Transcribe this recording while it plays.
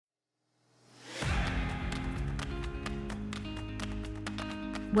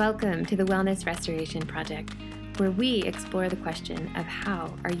Welcome to the Wellness Restoration Project, where we explore the question of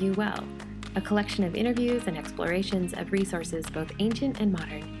how are you well? A collection of interviews and explorations of resources both ancient and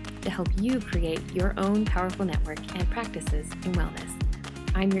modern to help you create your own powerful network and practices in wellness.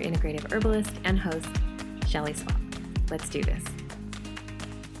 I'm your integrative herbalist and host, Shelley Swap. Let's do this.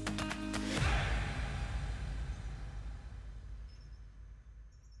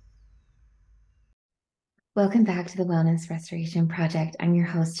 Welcome back to the Wellness Restoration Project. I'm your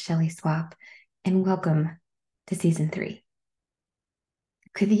host, Shelley Swap, and welcome to Season 3.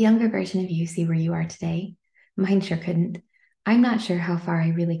 Could the younger version of you see where you are today? Mine sure couldn't. I'm not sure how far I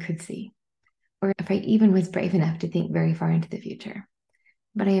really could see, or if I even was brave enough to think very far into the future.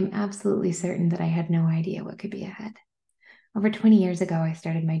 But I am absolutely certain that I had no idea what could be ahead. Over 20 years ago, I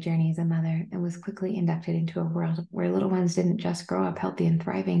started my journey as a mother and was quickly inducted into a world where little ones didn't just grow up healthy and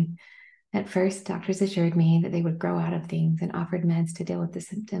thriving. At first, doctors assured me that they would grow out of things and offered meds to deal with the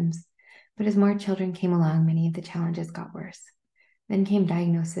symptoms. But as more children came along, many of the challenges got worse. Then came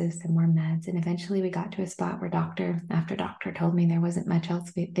diagnosis and more meds, and eventually we got to a spot where doctor after doctor told me there wasn't much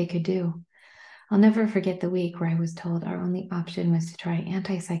else they could do. I'll never forget the week where I was told our only option was to try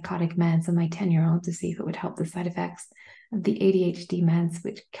antipsychotic meds on my 10-year-old to see if it would help the side effects of the ADHD meds,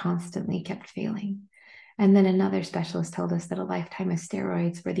 which constantly kept failing. And then another specialist told us that a lifetime of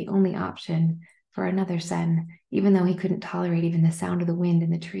steroids were the only option for another son, even though he couldn't tolerate even the sound of the wind in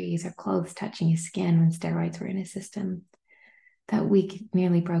the trees or clothes touching his skin when steroids were in his system. That week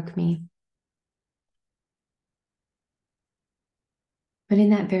nearly broke me. But in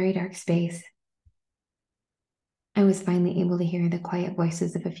that very dark space, I was finally able to hear the quiet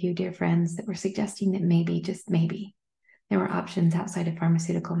voices of a few dear friends that were suggesting that maybe, just maybe, there were options outside of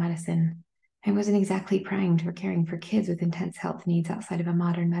pharmaceutical medicine. I wasn't exactly primed for caring for kids with intense health needs outside of a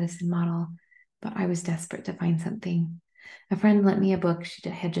modern medicine model, but I was desperate to find something. A friend lent me a book she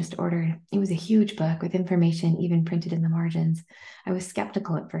had just ordered. It was a huge book with information even printed in the margins. I was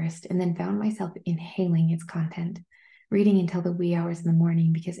skeptical at first and then found myself inhaling its content, reading until the wee hours in the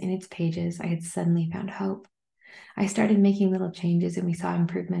morning because in its pages I had suddenly found hope. I started making little changes and we saw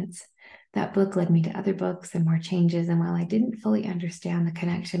improvements. That book led me to other books and more changes, and while I didn't fully understand the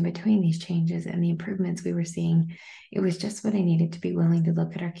connection between these changes and the improvements we were seeing, it was just what I needed to be willing to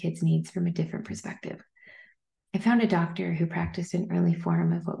look at our kids' needs from a different perspective. I found a doctor who practiced an early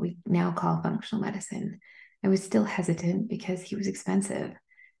form of what we now call functional medicine. I was still hesitant because he was expensive,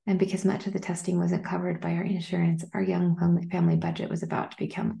 and because much of the testing wasn't covered by our insurance, our young family budget was about to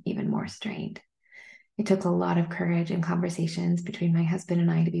become even more strained. It took a lot of courage and conversations between my husband and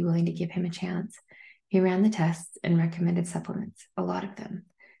I to be willing to give him a chance. He ran the tests and recommended supplements, a lot of them,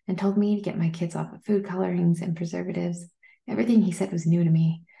 and told me to get my kids off of food colorings and preservatives. Everything he said was new to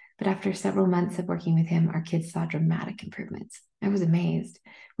me, but after several months of working with him, our kids saw dramatic improvements. I was amazed.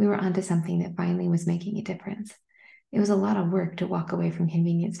 We were onto something that finally was making a difference. It was a lot of work to walk away from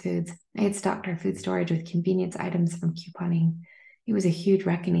convenience foods. I had stocked our food storage with convenience items from couponing. It was a huge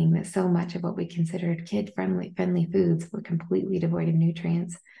reckoning that so much of what we considered kid-friendly foods were completely devoid of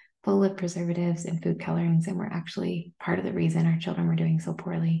nutrients, full of preservatives and food colorings, and were actually part of the reason our children were doing so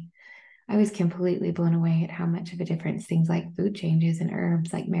poorly. I was completely blown away at how much of a difference things like food changes and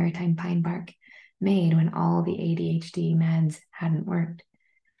herbs like maritime pine bark made when all the ADHD meds hadn't worked.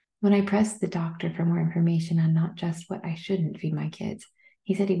 When I pressed the doctor for more information on not just what I shouldn't feed my kids,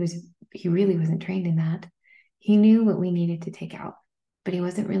 he said he really wasn't trained in that. He knew what we needed to take out, but he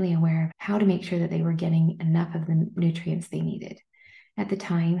wasn't really aware of how to make sure that they were getting enough of the nutrients they needed. At the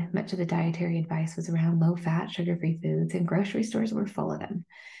time, much of the dietary advice was around low-fat, sugar-free foods, and grocery stores were full of them.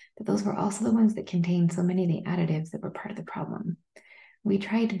 But those were also the ones that contained so many of the additives that were part of the problem. We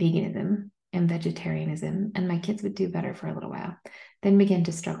tried veganism and vegetarianism, and my kids would do better for a little while, then began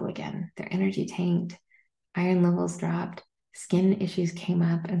to struggle again. Their energy tanked, iron levels dropped, skin issues came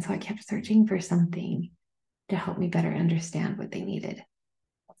up, and so I kept searching for something to help me better understand what they needed.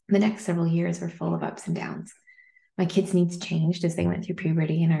 The next several years were full of ups and downs. My kids' needs changed as they went through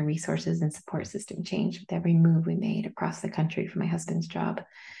puberty, and our resources and support system changed with every move we made across the country for my husband's job.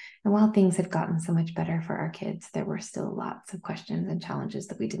 And while things had gotten so much better for our kids, there were still lots of questions and challenges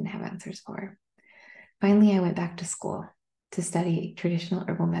that we didn't have answers for. Finally, I went back to school to study traditional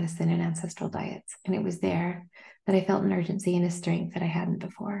herbal medicine and ancestral diets, and it was there that I felt an urgency and a strength that I hadn't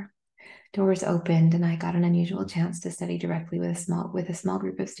before. Doors opened and I got an unusual chance to study directly with a small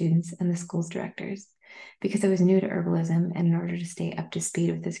group of students and the school's directors. Because I was new to herbalism, and in order to stay up to speed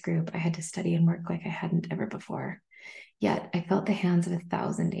with this group, I had to study and work like I hadn't ever before. Yet I felt the hands of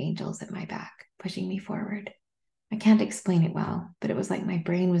 1,000 angels at my back, pushing me forward. I can't explain it well, but it was like my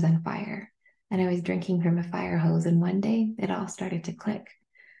brain was on fire, and I was drinking from a fire hose, and one day it all started to click.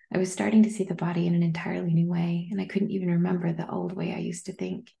 I was starting to see the body in an entirely new way, and I couldn't even remember the old way I used to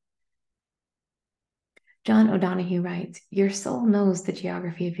think. John O'Donohue writes, "Your soul knows the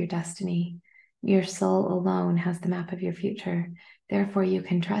geography of your destiny. Your soul alone has the map of your future. Therefore, you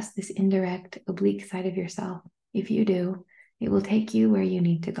can trust this indirect, oblique side of yourself. If you do, it will take you where you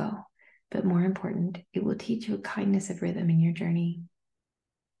need to go. But more important, it will teach you a kindness of rhythm in your journey."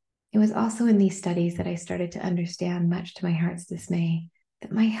 It was also in these studies that I started to understand, much to my heart's dismay,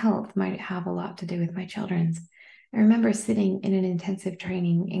 that my health might have a lot to do with my children's. I remember sitting in an intensive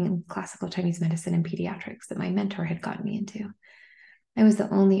training in classical Chinese medicine and pediatrics that my mentor had gotten me into. I was the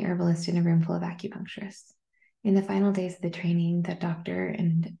only herbalist in a room full of acupuncturists. In the final days of the training, the doctor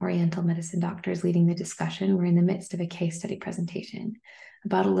and Oriental medicine doctors leading the discussion were in the midst of a case study presentation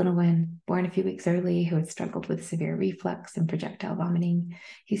about a little one born a few weeks early who had struggled with severe reflux and projectile vomiting.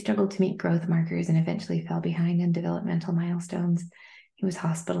 He struggled to meet growth markers and eventually fell behind on developmental milestones. He was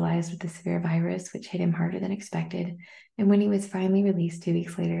hospitalized with a severe virus, which hit him harder than expected. And when he was finally released 2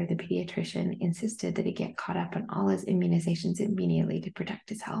 weeks later, the pediatrician insisted that he get caught up on all his immunizations immediately to protect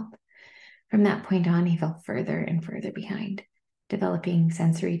his health. From that point on, he fell further and further behind, developing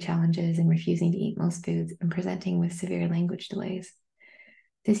sensory challenges and refusing to eat most foods and presenting with severe language delays.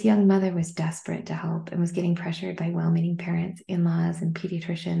 This young mother was desperate to help and was getting pressured by well-meaning parents, in-laws, and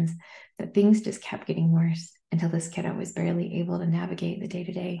pediatricians, but things just kept getting worse until this kiddo was barely able to navigate the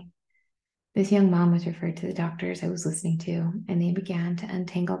day-to-day. This young mom was referred to the doctors I was listening to, and they began to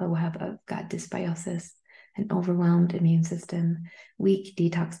untangle the web of gut dysbiosis, an overwhelmed immune system, weak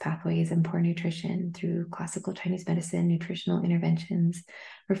detox pathways, and poor nutrition through classical Chinese medicine, nutritional interventions,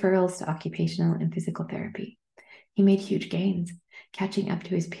 referrals to occupational and physical therapy. He made huge gains, catching up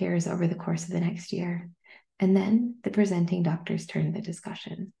to his peers over the course of the next year. And then the presenting doctors turned the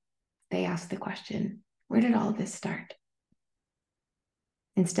discussion. They asked the question, where did all of this start?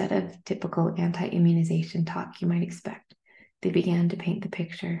 Instead of typical anti-immunization talk you might expect, they began to paint the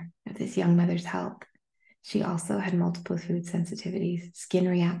picture of this young mother's health. She also had multiple food sensitivities, skin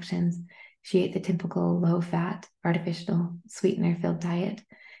reactions. She ate the typical low-fat, artificial, sweetener-filled diet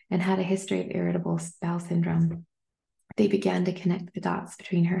and had a history of irritable bowel syndrome. They began to connect the dots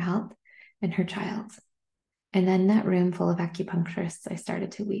between her health and her child's. And then in that room full of acupuncturists, I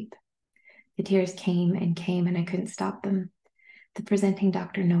started to weep. The tears came, and I couldn't stop them. The presenting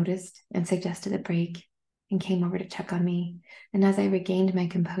doctor noticed and suggested a break and came over to check on me. And as I regained my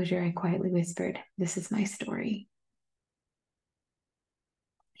composure, I quietly whispered, "This is my story."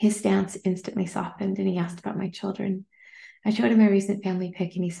 His stance instantly softened and he asked about my children. I showed him a recent family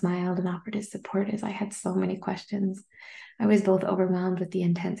pic and he smiled and offered his support as I had so many questions. I was both overwhelmed with the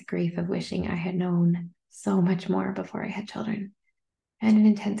intense grief of wishing I had known so much more before I had children, and an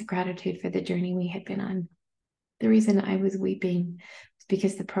intense gratitude for the journey we had been on. The reason I was weeping was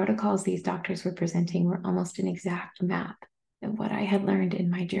because the protocols these doctors were presenting were almost an exact map of what I had learned in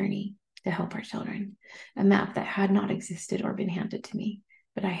my journey to help our children, a map that had not existed or been handed to me,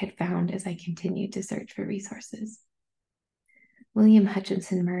 but I had found as I continued to search for resources. William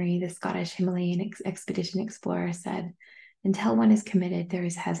Hutchinson Murray, the Scottish Himalayan expedition explorer, said, "Until one is committed, there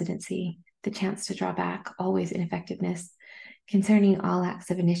is hesitancy, the chance to draw back, always ineffectiveness. Concerning all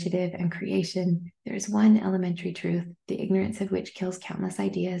acts of initiative and creation, there is one elementary truth, the ignorance of which kills countless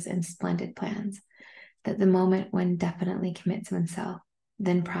ideas and splendid plans, that the moment one definitely commits oneself,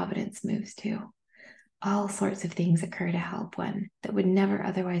 then providence moves too. All sorts of things occur to help one that would never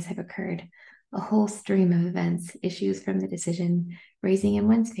otherwise have occurred. A whole stream of events issues from the decision, raising in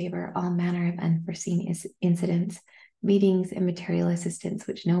one's favor all manner of unforeseen incidents, meetings, and material assistance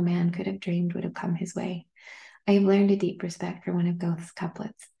which no man could have dreamed would have come his way. I have learned a deep respect for one of Goethe's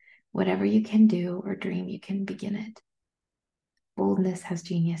couplets. Whatever you can do or dream, you can begin it. Boldness has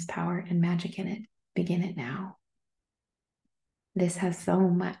genius, power, and magic in it. Begin it now." This has so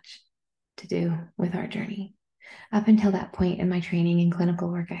much to do with our journey. Up until that point in my training and clinical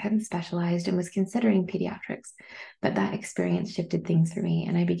work, I hadn't specialized and was considering pediatrics, but that experience shifted things for me,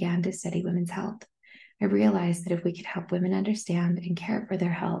 and I began to study women's health. I realized that if we could help women understand and care for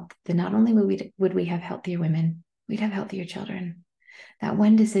their health, then not only would we have healthier women, we'd have healthier children. That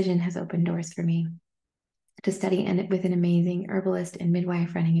one decision has opened doors for me to study with an amazing herbalist and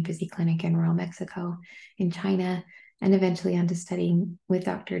midwife running a busy clinic in rural Mexico, in China, and eventually on to studying with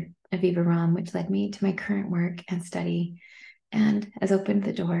Dr. Aviva Romm, which led me to my current work and study, and has opened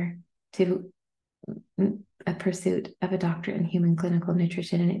the door to a pursuit of a doctorate in human clinical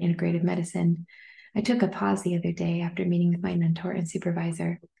nutrition and integrative medicine. I took a pause the other day after meeting with my mentor and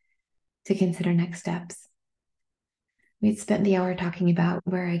supervisor to consider next steps. We'd spent the hour talking about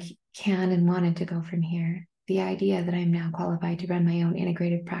where I can and wanted to go from here. The idea that I'm now qualified to run my own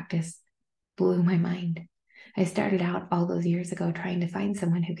integrative practice blew my mind. I started out all those years ago trying to find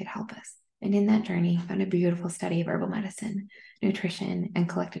someone who could help us. And in that journey, found a beautiful study of herbal medicine, nutrition, and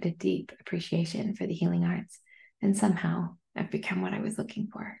collected a deep appreciation for the healing arts. And somehow I've become what I was looking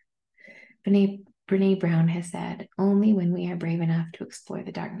for. Brene Brown has said, only when we are brave enough to explore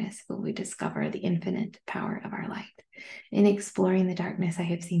the darkness will we discover the infinite power of our light. In exploring the darkness, I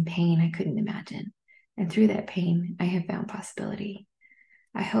have seen pain I couldn't imagine. And through that pain, I have found possibility.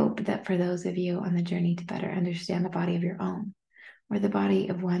 I hope that for those of you on the journey to better understand the body of your own, or the body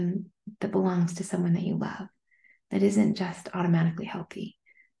of one that belongs to someone that you love, that isn't just automatically healthy,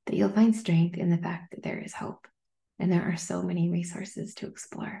 that you'll find strength in the fact that there is hope, and there are so many resources to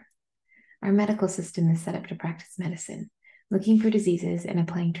explore. Our medical system is set up to practice medicine, looking for diseases and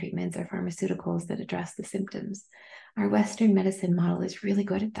applying treatments or pharmaceuticals that address the symptoms. Our Western medicine model is really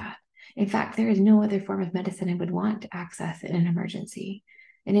good at that. In fact, there is no other form of medicine I would want to access in an emergency.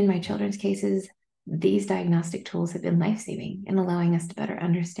 And in my children's cases, these diagnostic tools have been life-saving in allowing us to better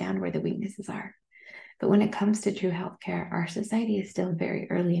understand where the weaknesses are. But when it comes to true healthcare, our society is still very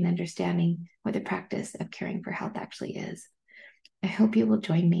early in understanding what the practice of caring for health actually is. I hope you will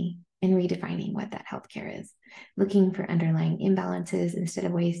join me in redefining what that healthcare is, looking for underlying imbalances instead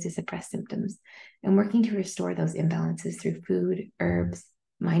of ways to suppress symptoms, and working to restore those imbalances through food, herbs,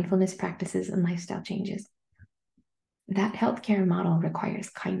 mindfulness practices, and lifestyle changes. That healthcare model requires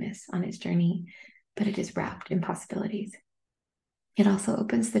kindness on its journey, but it is wrapped in possibilities. It also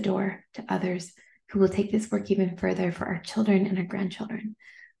opens the door to others who will take this work even further for our children and our grandchildren,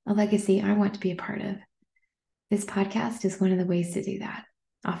 a legacy I want to be a part of. This podcast is one of the ways to do that,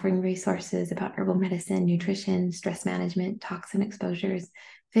 offering resources about herbal medicine, nutrition, stress management, toxin exposures,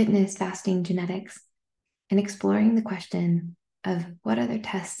 fitness, fasting, genetics, and exploring the question of what other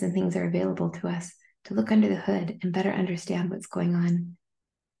tests and things are available to us to look under the hood and better understand what's going on.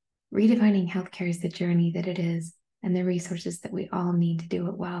 Redefining healthcare is the journey that it is, and the resources that we all need to do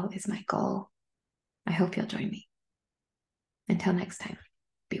it well is my goal. I hope you'll join me. Until next time,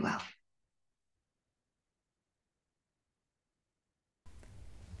 be well.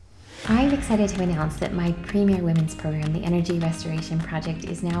 I'm excited to announce that my premier women's program, the Energy Restoration Project,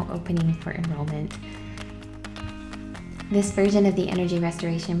 is now opening for enrollment. This version of the Energy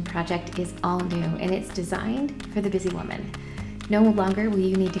Restoration Project is all new, and it's designed for the busy woman. No longer will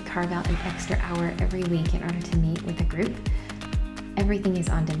you need to carve out an extra hour every week in order to meet with a group. Everything is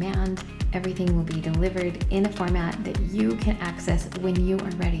on demand. Everything will be delivered in a format that you can access when you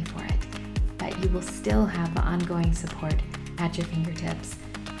are ready for it, but you will still have the ongoing support at your fingertips.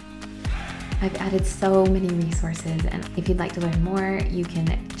 I've added so many resources, and if you'd like to learn more, you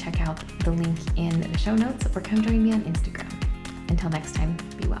can check out the link in the show notes or come join me on Instagram. Until next time,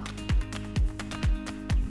 be well.